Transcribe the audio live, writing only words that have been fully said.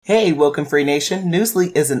Hey, Welcome Free Nation.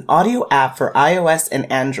 Newsly is an audio app for iOS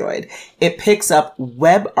and Android. It picks up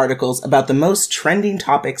web articles about the most trending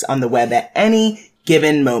topics on the web at any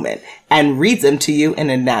given moment and reads them to you in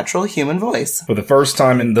a natural human voice. For the first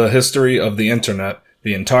time in the history of the internet,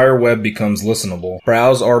 the entire web becomes listenable.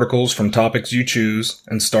 Browse articles from topics you choose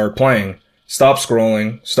and start playing. Stop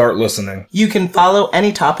scrolling, start listening. You can follow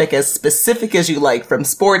any topic as specific as you like, from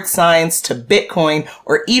sports, science to Bitcoin,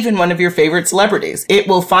 or even one of your favorite celebrities. It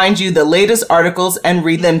will find you the latest articles and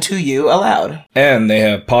read them to you aloud. And they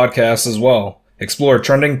have podcasts as well. Explore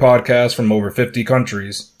trending podcasts from over 50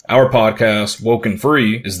 countries. Our podcast, Woken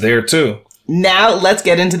Free, is there too. Now let's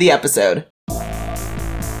get into the episode.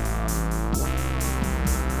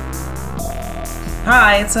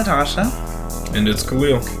 Hi, it's Natasha. And it's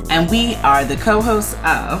Khalil. And we are the co-hosts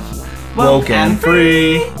of Woken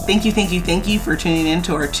Free. Thank you for tuning in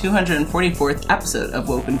to our 244th episode of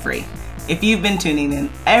Woken Free. If you've been tuning in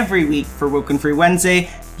every week for Woken Free Wednesday,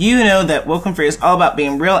 you know that Woken Free is all about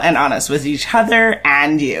being real and honest with each other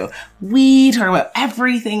and you. We talk about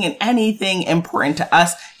everything and anything important to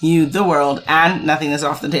us, you, the world, and nothing is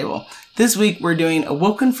off the table. This week, we're doing a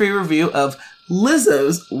Woken Free review of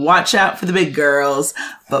Lizzo's Watch Out for the Big Girls.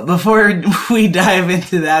 But before we dive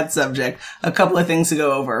into that subject, a couple of things to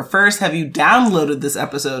go over. First, have you downloaded this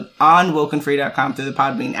episode on wokenfree.com through the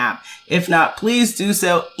Podbean app? If not, please do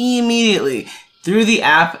so immediately. Through the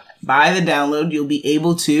app, by the download, you'll be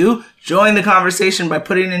able to join the conversation by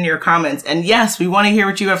putting in your comments. And yes, we want to hear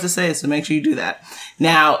what you have to say, so make sure you do that.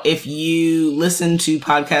 Now, if you listen to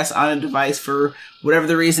podcasts on a device for whatever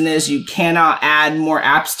the reason is, you cannot add more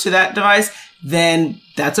apps to that device, then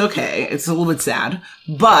that's okay. It's a little bit sad.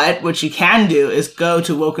 But what you can do is go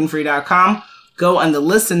to wokenfree.com, go on the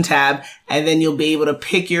listen tab, and then you'll be able to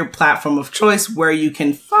pick your platform of choice where you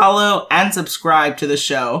can follow and subscribe to the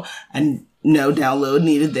show. And no download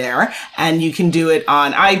needed there. And you can do it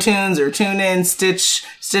on iTunes or TuneIn,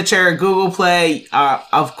 Stitcher, Google Play.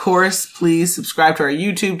 Of course, please subscribe to our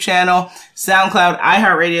YouTube channel, SoundCloud,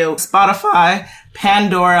 iHeartRadio, Spotify,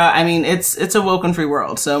 Pandora. I mean, it's a Woken Free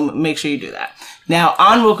world, so make sure you do that. Now,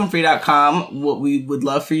 on wokenfree.com, what we would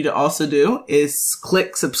love for you to also do is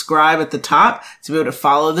click subscribe at the top to be able to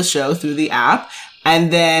follow the show through the app.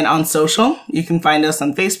 And then on social, you can find us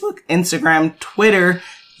on Facebook, Instagram, Twitter,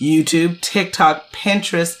 YouTube, TikTok,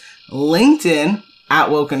 Pinterest, LinkedIn at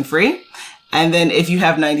Woken Free. And then if you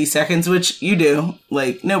have 90 seconds, which you do,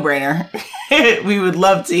 like, no brainer, we would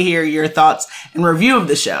love to hear your thoughts and review of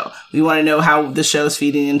the show. We want to know how the show's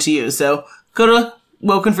feeding into you. So go to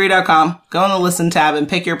wokenfree.com, go on the listen tab, and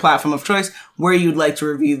pick your platform of choice where you'd like to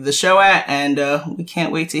review the show at. And we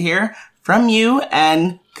can't wait to hear from you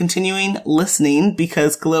and continuing listening,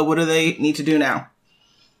 because, Khalil, what do they need to do now?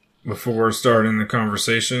 Before starting the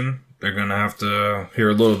conversation, they're going to have to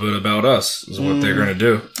hear a little bit about us, is what they're going to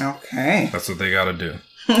do. Okay. That's what they got to do.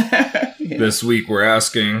 Yeah. This week we're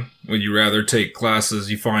asking, would you rather take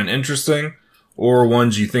classes you find interesting or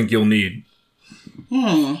ones you think you'll need?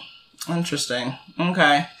 Interesting.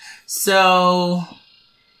 Okay. So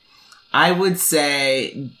I would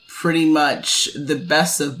say pretty much the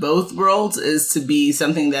best of both worlds is to be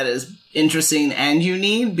something that is interesting and you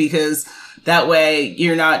need, because that way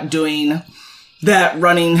you're not doing that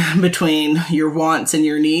running between your wants and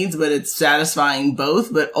your needs, but it's satisfying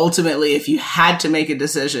both. But ultimately, if you had to make a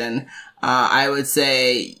decision, I would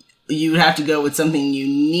say you would have to go with something you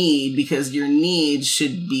need, because your needs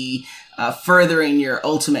should be furthering your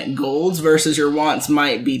ultimate goals, versus your wants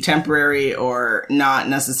might be temporary or not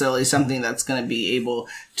necessarily something that's going to be able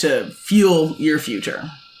to fuel your future.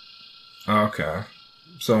 Okay.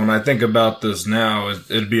 So when I think about this now,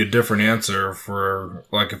 it'd be a different answer for,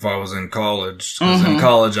 like, if I was in college. Because in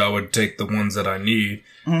college, I would take the ones that I need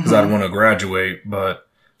because I'd want to graduate. But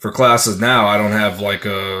for classes now, I don't have, like,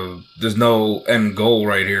 there's no end goal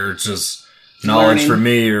right here. It's just knowledge learning for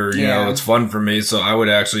me, or, you know, it's fun for me. So I would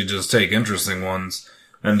actually just take interesting ones.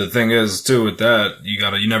 And the thing is, too, with that,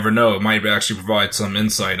 you never know. It might actually provide some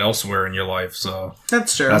insight elsewhere in your life. So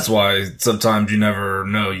that's true. That's why sometimes you never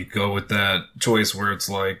know. You go with that choice where it's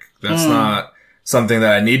like, that's not something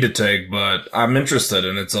that I need to take, but I'm interested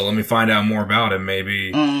in it. So let me find out more about it.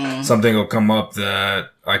 Maybe something will come up that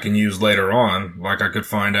I can use later on. Like I could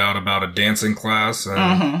find out about a dancing class,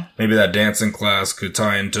 and maybe that dancing class could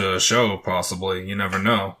tie into a show, possibly. You never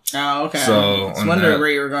know. Oh, okay. So I was wondering where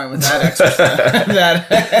you were going with that exercise.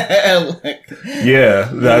 Yeah,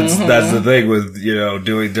 that's the thing with, you know,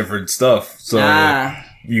 doing different stuff. So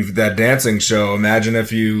that dancing show, imagine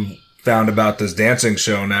if you found about this dancing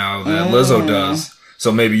show now that Lizzo does.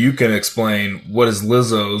 So maybe you can explain, what is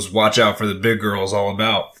Lizzo's Watch Out for the Big Girls all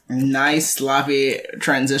about? Nice sloppy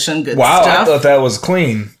transition. Good Wow, stuff. I thought that was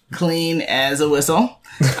clean. Clean as a whistle.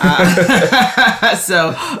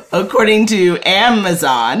 So, according to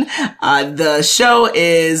Amazon, the show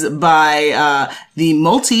is by the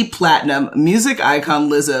multi-platinum music icon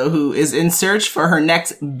Lizzo, who is in search for her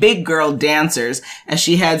next big girl dancers as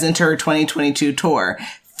she heads into her 2022 tour.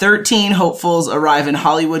 13 hopefuls arrive in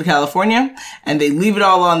Hollywood, California, and they leave it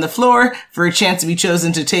all on the floor for a chance to be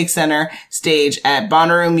chosen to take center stage at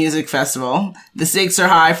Bonnaroo Music Festival. The stakes are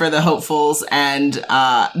high for the hopefuls, and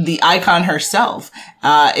the icon herself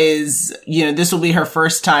this will be her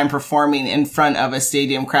first time performing in front of a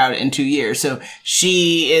stadium crowd in 2 years. So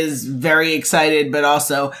she is very excited, but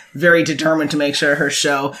also very determined to make sure her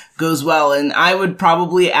show goes well. And I would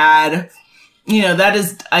probably add, that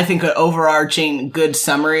is, I think, an overarching good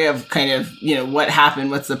summary of kind of, what happened,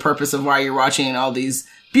 what's the purpose of why you're watching all these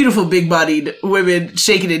beautiful big-bodied women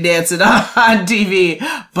shaking and dancing on TV.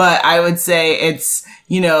 But I would say it's,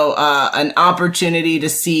 an opportunity to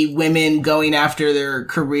see women going after their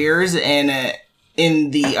careers in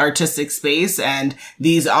the artistic space. And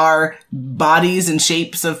these are bodies and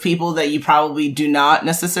shapes of people that you probably do not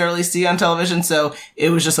necessarily see on television. So it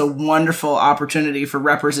was just a wonderful opportunity for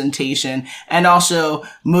representation and also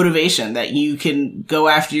motivation that you can go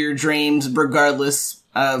after your dreams regardless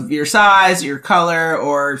of your size, your color,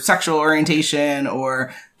 or sexual orientation,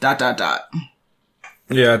 or ...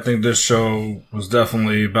 Yeah, I think this show was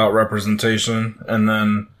definitely about representation, and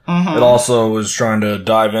then it also was trying to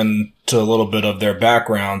dive into a little bit of their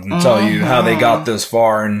background and tell you how they got this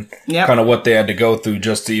far and kind of what they had to go through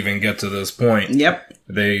just to even get to this point. Yep.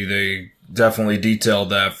 They definitely detailed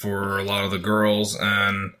that for a lot of the girls,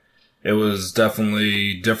 and it was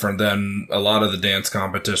definitely different than a lot of the dance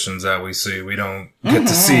competitions that we see. We don't get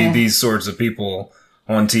to see these sorts of people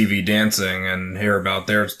on TV dancing and hear about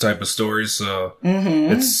their type of stories. So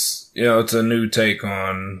it's, it's a new take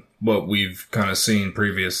on what we've kind of seen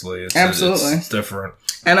previously. Absolutely. It's different.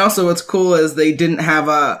 And also what's cool is they didn't have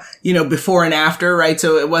a, before and after, right?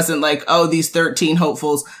 So it wasn't like, these 13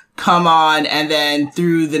 hopefuls come on and then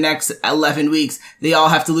through the next 11 weeks, they all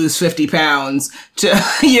have to lose 50 pounds to,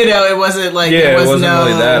 it wasn't like, it wasn't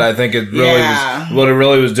really that. I think it really was, what it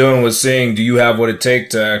really was doing was seeing, do you have what it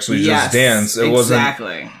takes to actually just dance? It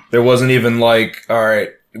there wasn't even like, all right,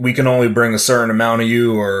 we can only bring a certain amount of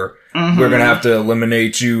you, or we're going to have to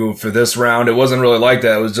eliminate you for this round. It wasn't really like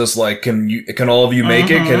that. It was just like, can all of you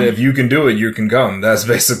make it? If you can do it, you can come. That's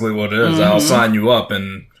basically what it is. I'll sign you up.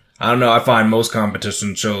 And I don't know. I find most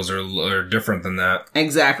competition shows are different than that.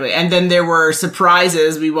 Exactly. And then there were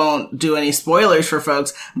surprises. We won't do any spoilers for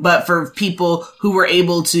folks, but for people who were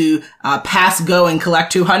able to pass go and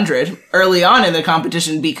collect 200 early on in the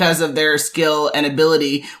competition because of their skill and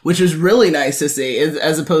ability, which was really nice to see,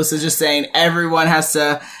 as opposed to just saying everyone has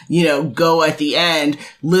to, go at the end.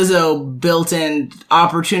 Lizzo built in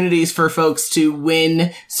opportunities for folks to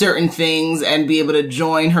win certain things and be able to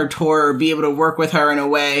join her tour or be able to work with her in a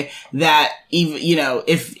way that even,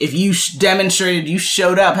 if you demonstrated you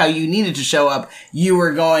showed up how you needed to show up, you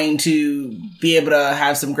were going to be able to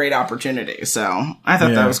have some great opportunities. So I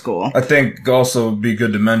thought that was cool. I think also it'd be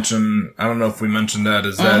good to mention, I don't know if we mentioned that,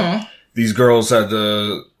 is that these girls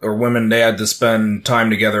women, they had to spend time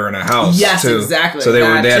together in a house. Yes, too. Exactly. So they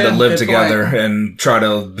had to live together and try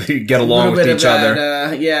to get along with each other.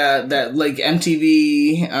 That like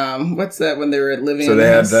MTV, what's that when they were living in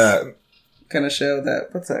the house? Had that kind of show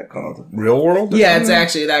what's that called? Real World? Yeah, it's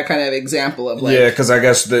actually that kind of example of like... Yeah, because I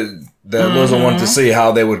guess that Lizzo wanted to see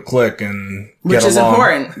how they would click and get along. Which is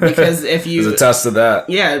important, because if you... There's a test of that.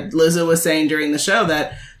 Yeah, Lizzo was saying during the show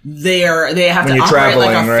that they have to operate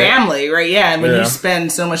like a family, right? Yeah, and when you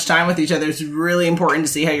spend so much time with each other, it's really important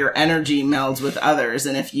to see how your energy melds with others.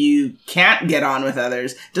 And if you can't get on with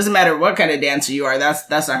others, doesn't matter what kind of dancer you are, that's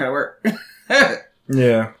not going to work.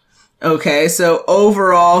 Yeah. Okay, so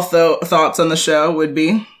overall thoughts on the show would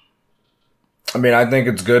be? I mean, I think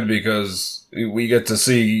it's good because we get to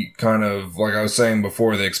see kind of, like I was saying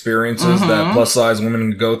before, the experiences that plus size women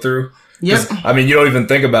can go through. Yep. I mean, you don't even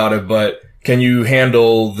think about it, but can you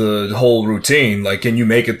handle the whole routine? Like, can you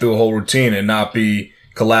make it through a whole routine and not be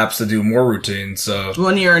collapsed to do more routine? So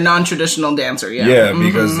when you're a non-traditional dancer, yeah,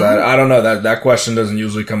 because I don't know, that question doesn't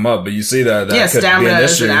usually come up, but you see that could be an issue. Stamina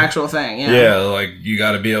is an actual thing. Yeah, like you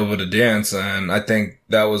got to be able to dance, and I think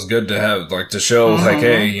that was good to have, like, to show like,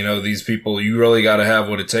 hey, these people, you really got to have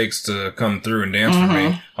what it takes to come through and dance for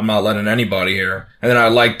me. I'm not letting anybody here. And then I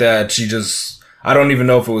like that she just, I don't even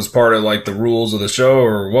know if it was part of like the rules of the show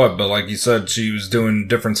or what, but like you said, she was doing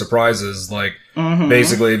different surprises. Like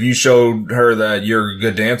basically if you showed her that you're a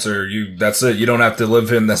good dancer, that's it. You don't have to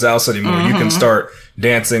live in this house anymore. You can start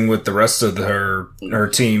dancing with the rest of her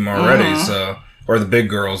team already. So, or the big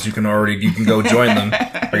girls, you can go join them.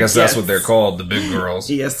 I guess that's what they're called, the big girls.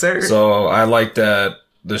 Yes, sir. So I like that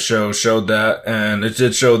the show showed that, and it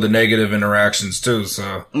did show the negative interactions too.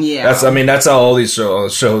 So yeah, that's how all these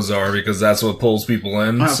shows are, because that's what pulls people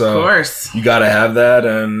in. Of course, you got to have that,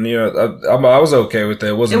 and you know, I was okay with it.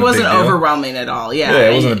 It wasn't overwhelming at all. Yeah,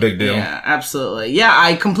 it wasn't a big deal. Yeah, absolutely. Yeah,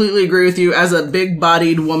 I completely agree with you. As a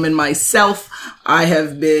big-bodied woman myself, I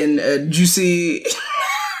have been juicy.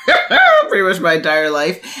 Pretty much my entire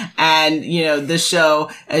life. And, you know, this show,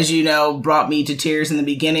 as you know, brought me to tears in the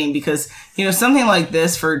beginning because, you know, something like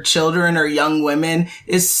this for children or young women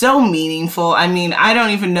is so meaningful. I mean, I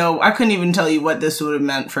couldn't even tell you what this would have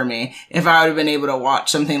meant for me if I would have been able to watch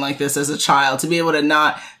something like this as a child, to be able to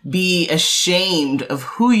not be ashamed of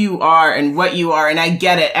who you are and what you are. And I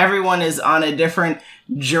get it. Everyone is on a different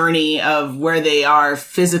journey of where they are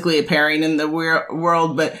physically appearing in the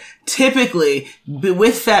world, but typically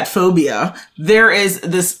with fat phobia, there is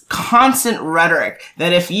this constant rhetoric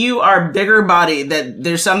that if you are bigger body, that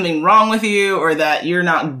there's something wrong with you, or that you're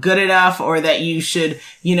not good enough, or that you should,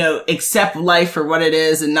 you know, accept life for what it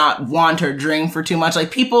is and not want or dream for too much.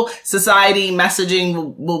 Like society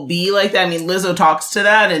messaging will be like that. I mean, Lizzo talks to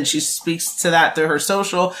that and she speaks to that through her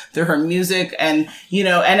social, through her music, and, you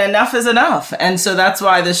know, and enough is enough. And so that's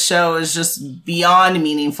why this show is just beyond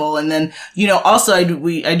meaningful. And then, you know, also I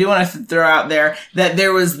do want to throw out there that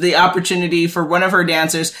there was the opportunity for one of her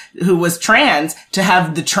dancers who was trans to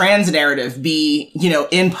have the trans narrative be, you know,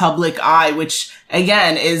 in public eye, which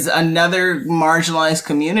again is another marginalized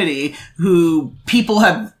community who people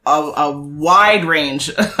have a wide range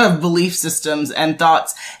of belief systems and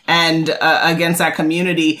thoughts and against that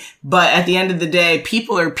community. But at the end of the day,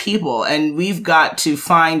 people are people, and we've got to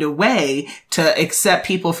find a way to accept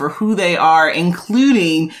people for who they are,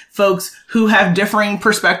 including folks who have differing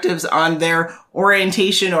perspectives on their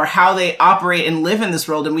orientation or how they operate and live in this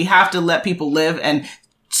world. And we have to let people live and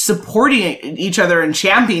supporting each other and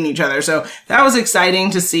championing each other. So that was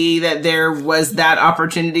exciting to see that there was that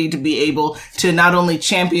opportunity to be able to not only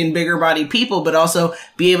champion bigger bodied people, but also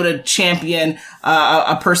be able to champion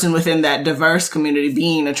a person within that diverse community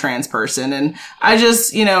being a trans person. And I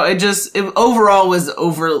just, you know, it overall was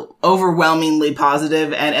overwhelmingly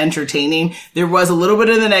positive and entertaining. There was a little bit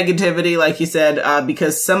of the negativity, like you said,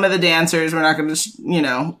 because some of the dancers, we're not going to, you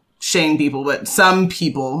know, shame people, but some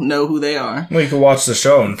people know who they are. Well, you can watch the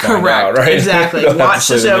show and find out, right? Exactly. Watch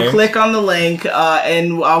the show, click on the link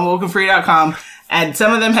and on wokenfree.com. And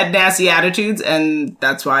some of them had nasty attitudes, and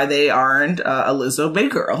that's why they aren't a Lizzo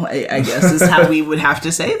big girl, I guess is how we would have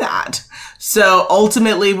to say that. So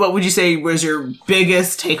ultimately, what would you say was your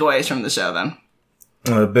biggest takeaways from the show then?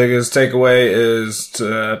 The biggest takeaway is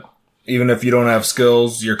to even if you don't have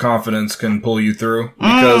skills, your confidence can pull you through.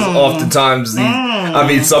 Because oftentimes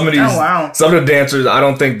some of the dancers, I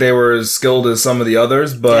don't think they were as skilled as some of the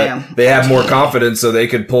others, but they have more confidence, so they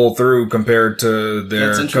could pull through compared to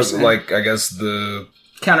their, like, I guess the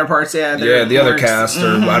counterparts, the other cast,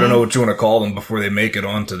 or I don't know what you want to call them before they make it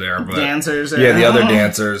onto there, but dancers, the other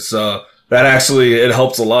dancers. So that actually, it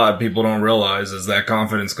helps a lot. People don't realize is that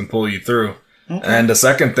confidence can pull you through. Okay. And the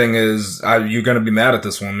second thing is, you're going to be mad at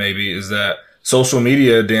this one maybe, is that social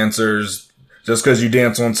media dancers, just because you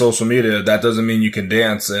dance on social media, that doesn't mean you can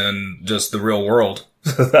dance in just the real world.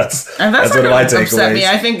 that's what my takeaway is.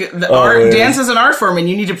 I think dance is an art form, and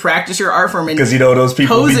you need to practice your art form. Because, you know, those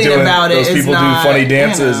people do funny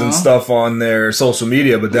dances and stuff on their social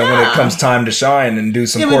media, but then when it comes time to shine and do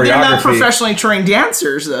some choreography, they're not professionally trained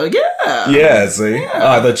dancers, though. See? Oh,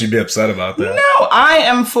 I thought you'd be upset about that. No, I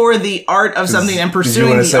am for the art of something and pursuing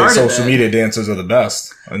the art of it. You want to say social media dancers are the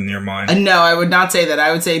best in your mind? No, I would not say that.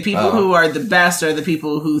 I would say people who are the best are the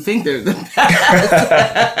people who think they're the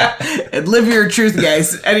best. And live your truth, guys.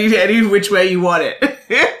 Any which way you want it.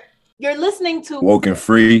 You're listening to Woken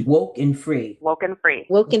Free. Woken Free. Woken Free.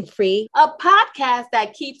 Woken Free. A podcast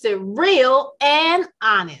that keeps it real and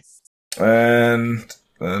honest. And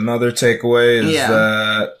another takeaway is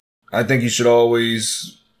that I think you should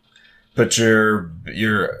always put your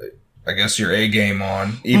I guess your A game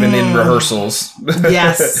on, even in rehearsals.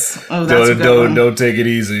 Yes. Oh, that's a good one. Don't take it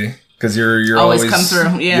easy. Because you're always come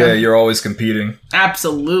through. Yeah, you're always competing.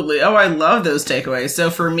 Absolutely. Oh, I love those takeaways. So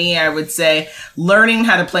for me, I would say learning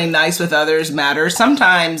how to play nice with others matters.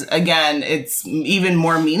 Sometimes, again, it's even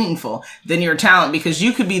more meaningful than your talent, because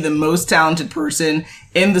you could be the most talented person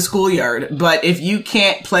in the schoolyard. But if you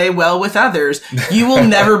can't play well with others, you will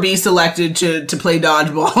never be selected to play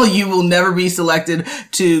dodgeball. You will never be selected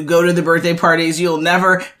to go to the birthday parties. You'll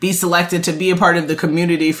never be selected to be a part of the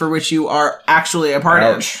community for which you are actually a part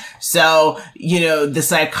of. So, the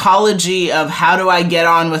psychology of how do I get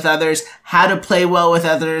on with others, how to play well with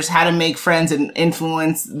others, how to make friends and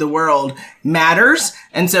influence the world matters.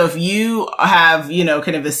 And so if you have,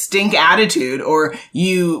 kind of a stink attitude, or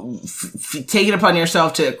you take it upon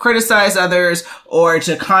yourself to criticize others or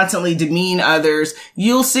to constantly demean others,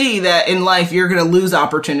 you'll see that in life you're going to lose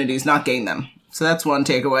opportunities, not gain them. So that's one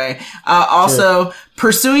takeaway. Also,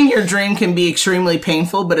 pursuing your dream can be extremely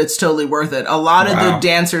painful, but it's totally worth it. A lot of the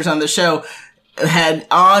dancers on the show had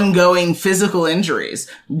ongoing physical injuries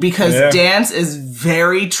because dance is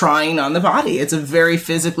very trying on the body. It's a very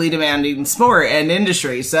physically demanding sport and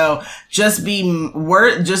industry. So just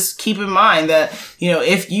keep in mind that,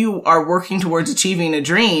 if you are working towards achieving a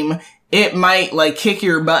dream, it might kick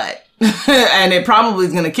your butt. And it probably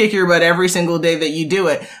is going to kick your butt every single day that you do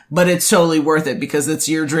it, but it's totally worth it because it's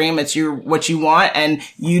your dream. It's what you want, and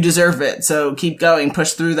you deserve it. So keep going,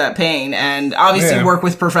 push through that pain, and obviously work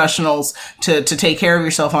with professionals to take care of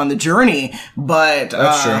yourself on the journey. But,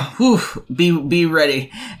 be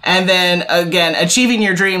ready. And then again, achieving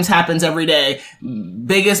your dreams happens every day.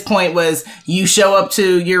 Biggest point was you show up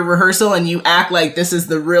to your rehearsal and you act like this is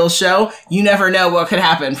the real show. You never know what could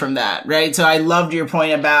happen from that, right? So I loved your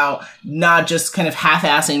point about not just kind of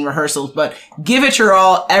half-assing rehearsals, but give it your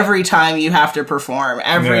all every time you have to perform.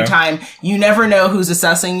 Every time. You never know who's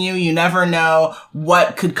assessing you. You never know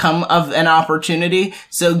what could come of an opportunity.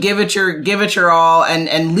 So give it your all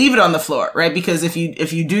and leave it on the floor, right? Because if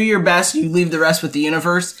you do your best, you leave the rest with the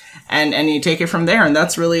universe and you take it from there. And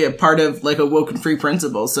that's really a part of a Woken Free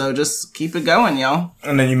principle. So just keep it going, y'all.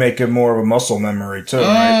 And then you make it more of a muscle memory too,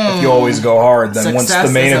 right? If you always go hard, then Success once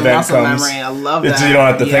the main event comes, memory. I love that. You don't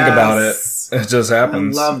have to think about it. It just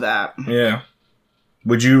happens. I love that. Yeah.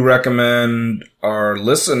 Would you recommend our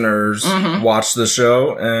listeners watch the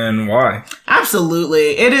show, and why?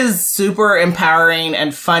 Absolutely. It is super empowering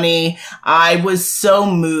and funny. I was so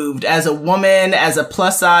moved as a woman, as a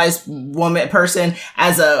plus size person,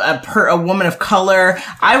 as a woman of color.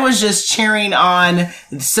 I was just cheering on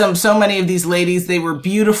so many of these ladies. They were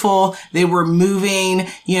beautiful. They were moving.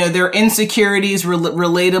 Their insecurities were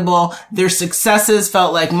relatable. Their successes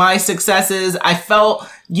felt like my successes. I felt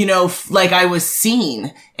like I was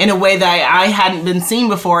seen in a way that I hadn't been seen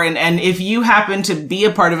before. And if you happen to be a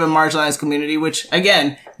part of a marginalized community, which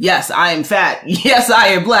again, yes, I am fat. Yes, I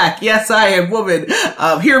am black. Yes, I am woman.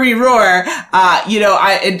 Hear me roar.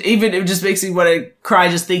 It just makes me want to cry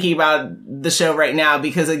just thinking about the show right now,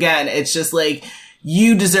 because again, it's just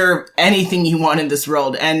you deserve anything you want in this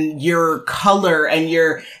world, and your color and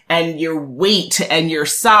your weight and your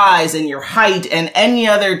size and your height and any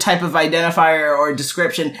other type of identifier or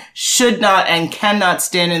description should not and cannot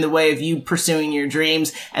stand in the way of you pursuing your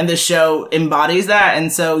dreams. And the show embodies that.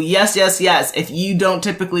 And so yes. If you don't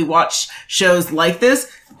typically watch shows like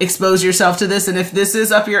this, expose yourself to this. And if this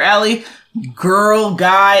is up your alley, girl,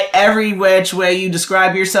 guy, every which way you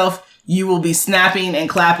describe yourself, you will be snapping and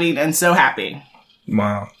clapping and so happy.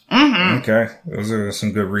 Wow. Mm-hmm. Okay. Those are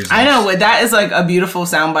some good reasons. I know. That is a beautiful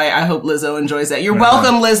soundbite. I hope Lizzo enjoys that. You're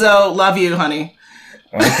welcome, Lizzo. Love you, honey.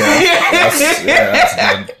 Okay. That's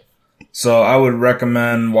good. So I would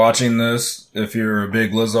recommend watching this if you're a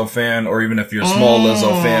big Lizzo fan, or even if you're a small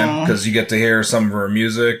Lizzo fan, because you get to hear some of her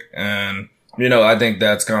music. And, I think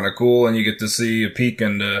that's kind of cool. And you get to see a peek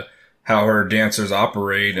into how her dancers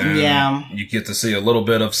operate. And you get to see a little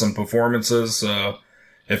bit of some performances. So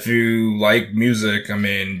if you like music, I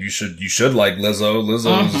mean, you should like Lizzo.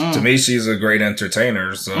 Lizzo, to me, she's a great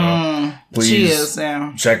entertainer. So please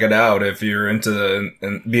check it out if you're into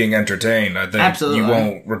being entertained. I think you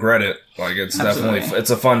won't regret it. It's definitely,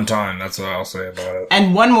 it's a fun time. That's what I'll say about it.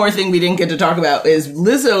 And one more thing we didn't get to talk about is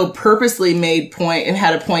Lizzo purposely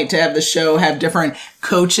had a point to have the show have different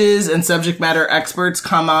coaches and subject matter experts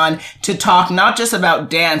come on to talk not just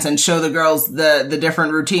about dance and show the girls the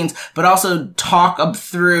different routines, but also talk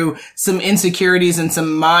through some insecurities and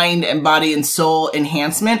some mind and body and soul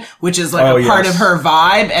enhancement, which is part of her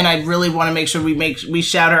vibe. And I really want to make sure we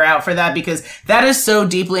shout her out for that, because that is so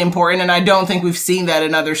deeply important. And I don't think we've seen that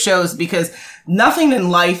in other shows, because nothing in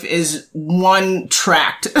life is one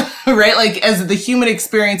tracked, right? As the human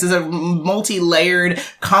experience is a multi-layered,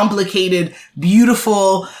 complicated,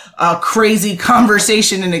 beautiful, crazy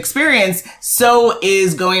conversation and experience, so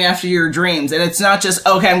is going after your dreams. And it's not just,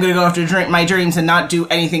 okay, I'm going to go after my dreams and not do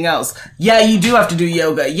anything else. Yeah, you do have to do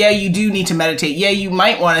yoga. Yeah, you do need to meditate. Yeah, you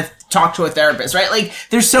might want to talk to a therapist, right? Like,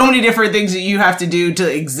 there's so many different things that you have to do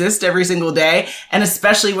to exist every single day. And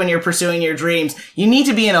especially when you're pursuing your dreams, you need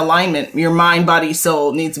to be in alignment. Your mind, body,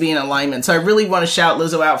 soul needs to be in alignment. So I really want to shout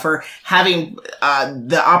Lizzo out for having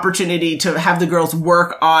the opportunity to have the girls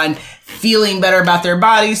work on feeling better about their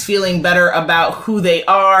bodies, feeling better about who they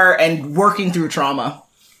are, and working through trauma.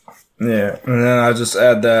 Yeah, and then I just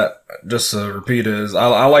add that, just to repeat it, is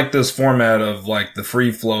I like this format of like the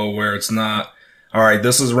free flow where it's not, all right,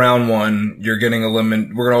 this is round one. We're going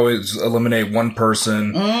to always eliminate one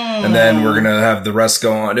person and then we're going to have the rest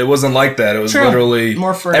go on. It wasn't like that. It was literally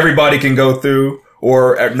more free. Everybody can go through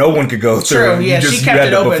or no one could go through. True. Yeah, she kept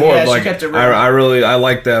it open. Yeah, like, she kept it real. I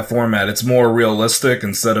like that format. It's more realistic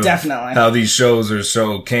instead of how these shows are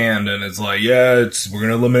so canned and it's like, we're going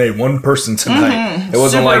to eliminate one person tonight. It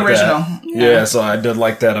wasn't super like original. that. Yeah, so I did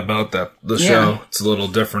like that about the show. It's a little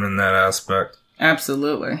different in that aspect.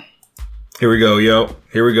 Absolutely. Here we go,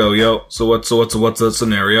 yo. So what's the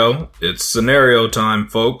scenario? It's scenario time,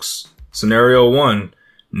 folks. Scenario 1.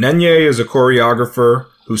 Nenye is a choreographer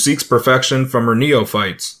who seeks perfection from her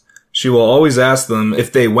neophytes. She will always ask them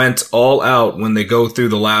if they went all out when they go through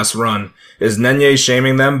the last run. Is Nenye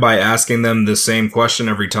shaming them by asking them the same question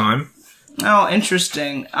every time? Oh,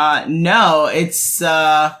 interesting. No, it's,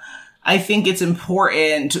 I think it's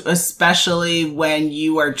important, especially when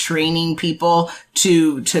you are training people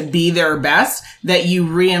to be their best, that you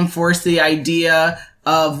reinforce the idea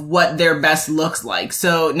of what their best looks like.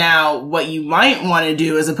 So now what you might want to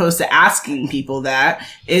do, as opposed to asking people that,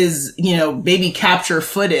 is, maybe capture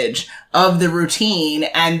footage of the routine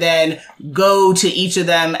and then go to each of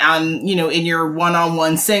them on, in your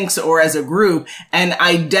one-on-one syncs or as a group and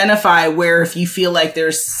identify where, if you feel like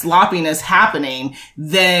there's sloppiness happening,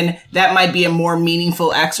 then that might be a more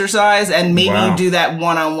meaningful exercise. And maybe you do that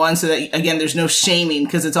one-on-one so that, again, there's no shaming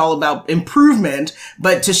because it's all about improvement,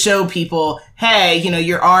 but to show people, hey,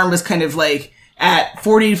 your arm was kind of like at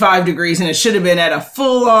 45 degrees and it should have been at a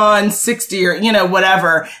full on 60 or,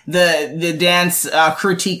 whatever the dance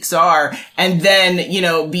critiques are. And then,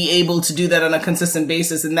 be able to do that on a consistent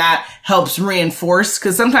basis. And that helps reinforce,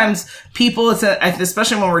 because sometimes people,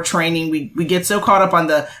 especially when we're training, we get so caught up on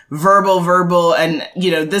the verbal and,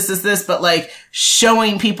 this is this, but like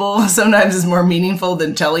showing people sometimes is more meaningful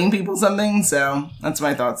than telling people something. So that's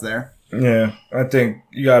my thoughts there. Yeah. I think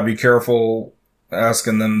you gotta be careful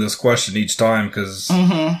asking them this question each time, because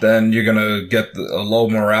then you're gonna get a low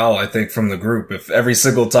morale, I think, from the group. If every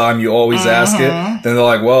single time you always ask it, then they're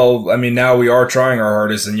like, well, I mean, now we are trying our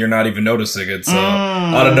hardest and you're not even noticing it. So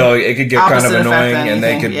I don't know, it could get kind of annoying and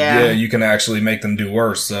they could, you can actually make them do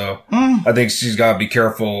worse. So I think she's gotta be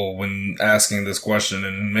careful when asking this question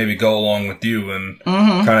and maybe go along with you and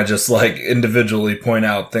kind of just like individually point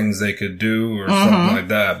out things they could do or something like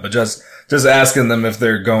that. But just asking them if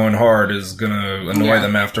they're going hard is gonna annoy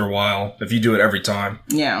them after a while if you do it every time.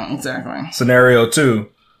 Yeah, exactly. Scenario 2.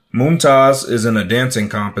 Mumtaz is in a dancing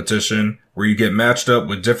competition where you get matched up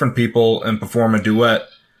with different people and perform a duet.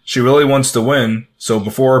 She really wants to win, so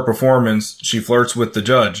before her performance, she flirts with the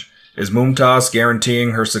judge. Is Mumtaz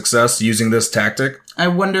guaranteeing her success using this tactic? I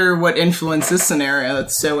wonder what influenced this scenario.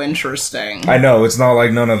 That's so interesting. I know, it's not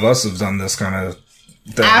like none of us have done this kind of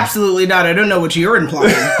thing. Absolutely not. I don't know what you're implying.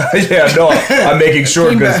 Yeah, no, I'm making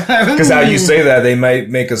sure because how you say that, they might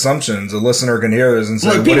make assumptions. A listener can hear this and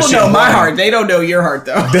say, look, people know my heart. They don't know your heart,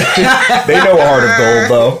 though. They know a heart of gold,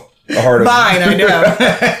 though. A heart of fine, I know.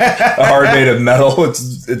 A heart made of metal.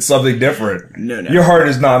 It's something different. No. Your heart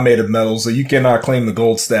is not made of metal, so you cannot claim the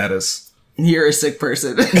gold status. You're a sick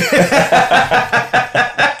person.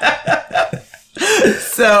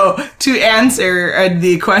 So, to answer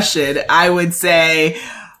the question, I would say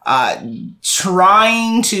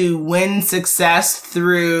trying to win success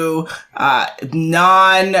through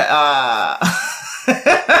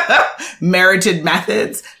merited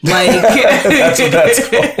methods. Like, that's what that's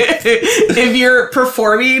called. If you're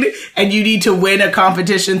performing and you need to win a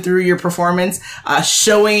competition through your performance,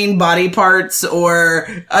 showing body parts or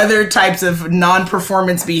other types of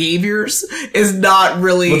non-performance behaviors is not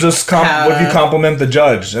really. Well, just what if you compliment the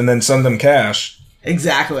judge and then send them cash?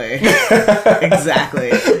 Exactly.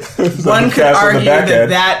 One could argue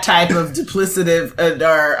that type of duplicative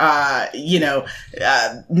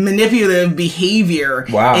manipulative behavior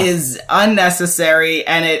is unnecessary,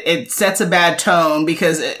 and it sets a bad tone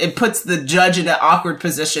because it puts the judge in an awkward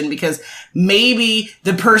position, because maybe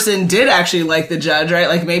the person did actually like the judge, right?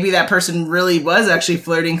 Like maybe that person really was actually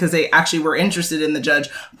flirting because they actually were interested in the judge.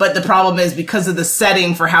 But the problem is, because of the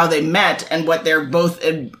setting for how they met and what they're both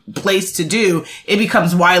in place to do, it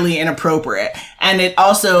becomes wildly inappropriate. And it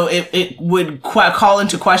also, it would call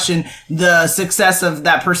into question the success of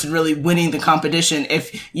that person really winning the competition.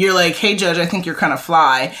 If you're like, hey judge, I think you're kind of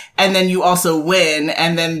fly. And then you also win.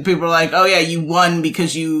 And then people are like, oh yeah, you won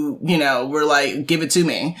because you know, were like, give it to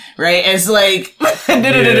me. Right? And it's like,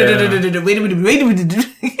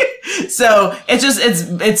 so it's just,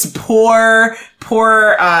 it's poor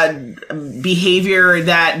behavior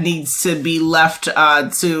that needs to be left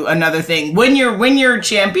to another thing. When you're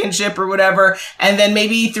championship or whatever, and then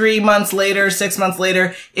maybe 3 months later, 6 months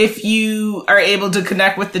later, if you are able to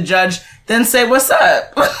connect with the judge, then say what's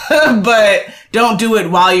up. But don't do it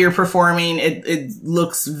while you're performing. It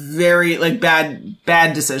looks very like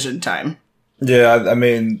bad decision time. Yeah, I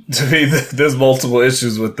mean, to me, there's multiple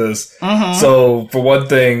issues with this. Mm-hmm. So, for one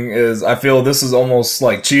thing is, I feel this is almost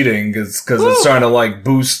like cheating, because it's trying to like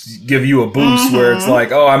give you a boost where it's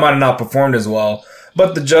like, oh, I might have not performed as well.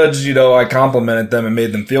 But the judge, you know, I complimented them and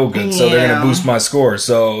made them feel good, so they're going to boost my score.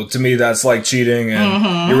 So, to me, that's like cheating,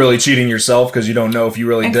 and you're really cheating yourself because you don't know if you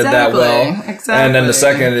really did that well. Exactly. And then the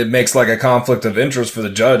second, it makes like a conflict of interest for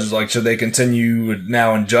the judge. Like, should they continue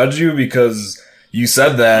now and judge you because you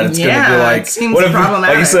said that? It's going to be like, what if,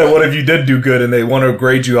 like you said, what if you did do good and they want to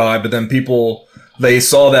grade you high, but then people, they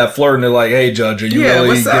saw that flirt and they're like, hey judge, are you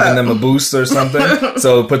really giving them a boost or something?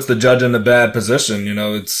 So it puts the judge in a bad position. You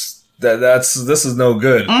know, this is no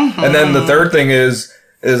good. Mm-hmm. And then the third thing is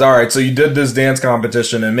all right, so you did this dance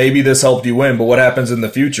competition and maybe this helped you win, but what happens in the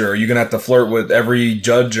future? Are you going to have to flirt with every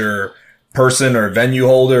judge or person or venue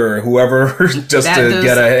holder or whoever just to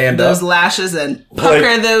get a hand up? Those lashes and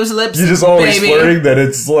pucker those lips. You're just always flirting. That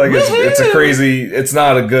it's like it's a crazy. It's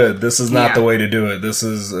not a good. This is not the way to do it. This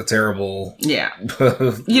is a terrible. Yeah.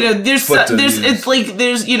 You know, there's it's like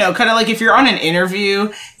there's, you know, kind of like if you're on an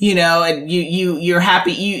interview, you know, and you're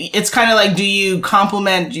happy. It's kind of like, do you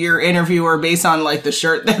compliment your interviewer based on like the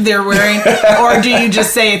shirt that they're wearing, or do you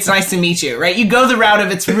just say it's nice to meet you? Right? You go the route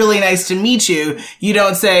of it's really nice to meet you. You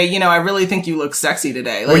don't say, you know, I really think you look sexy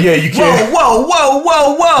today. Like, well, yeah, you can't.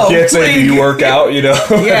 Whoa. You can't say, do you work out? You know,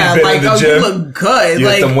 yeah, like, oh, gym, you look good. you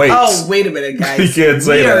like, lift them weights. Oh, wait a minute, guys. You can't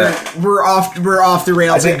say that. We're off the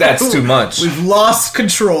rails. I think that's too much. We've lost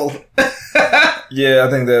control. Yeah,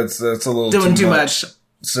 I think that's a little doing too much.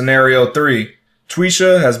 Scenario 3: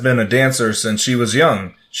 Twisha has been a dancer since she was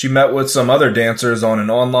young. She met with some other dancers on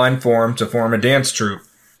an online forum to form a dance troupe.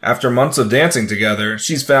 After months of dancing together,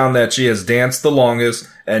 she's found that she has danced the longest,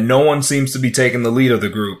 and no one seems to be taking the lead of the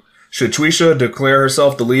group. Should Twisha declare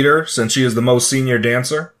herself the leader since she is the most senior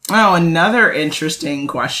dancer? Oh, another interesting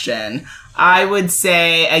question. I would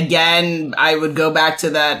say, again, I would go back to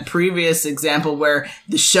that previous example where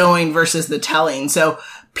the showing versus the telling. So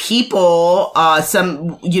people,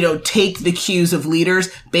 take the cues of leaders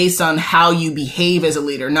based on how you behave as a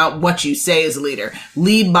leader, not what you say as a leader.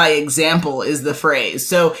 Lead by example is the phrase.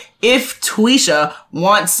 So if Twisha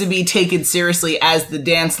wants to be taken seriously as the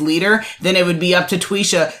dance leader, then it would be up to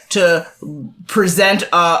Twisha to present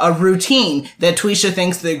a routine that Twisha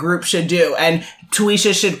thinks the group should do. And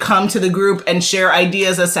Twisha should come to the group and share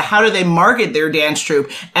ideas as to how do they market their dance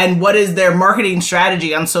troupe and what is their marketing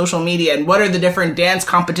strategy on social media and what are the different dance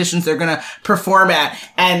competitions they're going to perform at,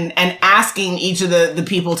 and asking each of the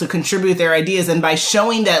people to contribute their ideas. And by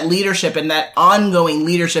showing that leadership and that ongoing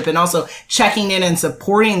leadership and also checking in and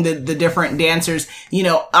supporting the different dancers, you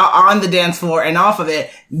know, on the dance floor and off of it,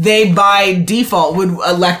 they by default would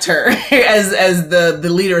elect her as the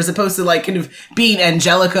leader, as opposed to like kind of being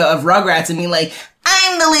Angelica of Rugrats and being like,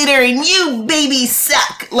 I'm the leader and you babies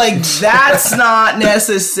suck. Like, that's not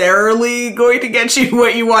necessarily going to get you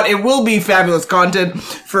what you want. It will be fabulous content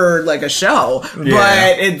for like a show,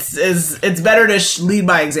 but it's better to lead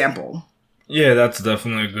by example. Yeah, that's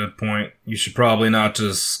definitely a good point. You should probably not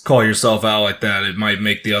just call yourself out like that. It might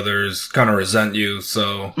make the others kind of resent you.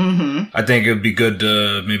 So I think it'd be good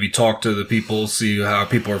to maybe talk to the people, see how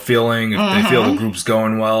people are feeling, if they feel the group's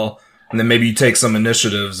going well. And then maybe you take some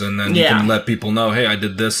initiatives and then you can let people know, hey, I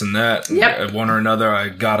did this and that. Yep. At one or another, I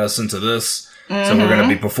got us into this. So we're going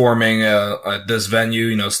to be performing at this venue,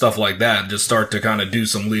 you know, stuff like that. Just start to kind of do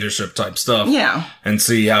some leadership type stuff. Yeah. And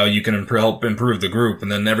see how you can help improve the group. And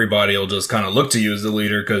then everybody will just kind of look to you as the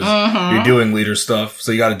leader because you're doing leader stuff.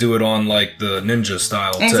 So you got to do it on like the ninja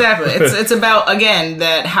style. Exactly. It's about, again,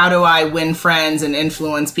 that how do I win friends and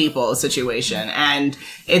influence people situation. And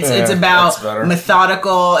it's about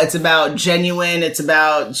methodical. It's about genuine. It's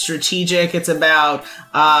about strategic. It's about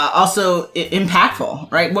also impactful,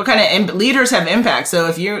 right? What kind of leaders have impact? So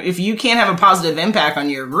if you can't have a positive impact on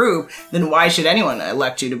your group, then why should anyone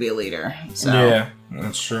elect you to be a leader? So yeah,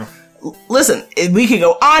 that's true. listen, we could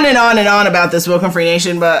go on and on and on about this Woken Free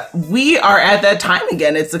Nation, but we are at that time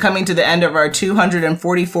again. It's coming to the end of our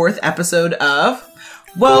 244th episode of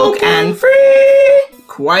Woke and Free.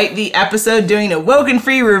 Quite the episode, doing a Woken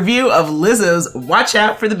Free review of Lizzo's Watch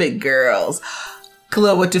Out for the Big Girls.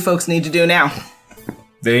 Khalil, what do folks need to do now?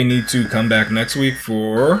 They need to come back next week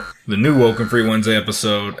for the new Woken Free Wednesday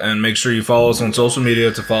episode, and make sure you follow us on social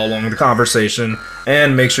media to follow along with the conversation,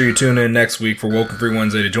 and make sure you tune in next week for Woken Free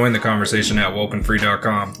Wednesday to join the conversation at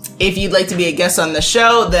wokenfree.com. If you'd like to be a guest on the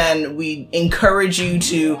show, then we encourage you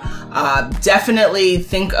to definitely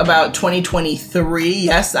think about 2023.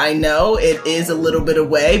 Yes, I know it is a little bit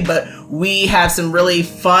away, but we have some really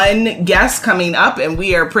fun guests coming up, and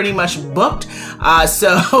we are pretty much booked.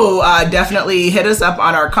 So definitely hit us up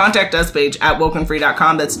on our Contact Us page at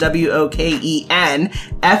wokenfree.com. That's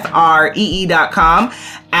WOKENFREE.com.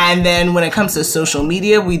 And then when it comes to social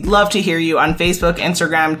media, we'd love to hear you on Facebook,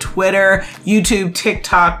 Instagram, Twitter, YouTube,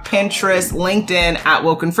 TikTok, Pinterest, LinkedIn at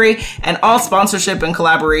Woken Free, and all sponsorship and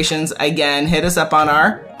collaborations. Again, hit us up on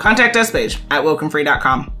our Contact Us page at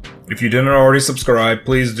wokenfree.com. If you didn't already subscribe,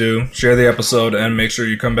 please do. Share the episode and make sure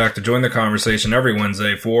you come back to join the conversation every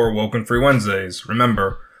Wednesday for Woken Free Wednesdays.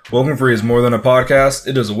 Remember, Woken Free is more than a podcast,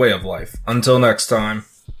 it is a way of life. Until next time.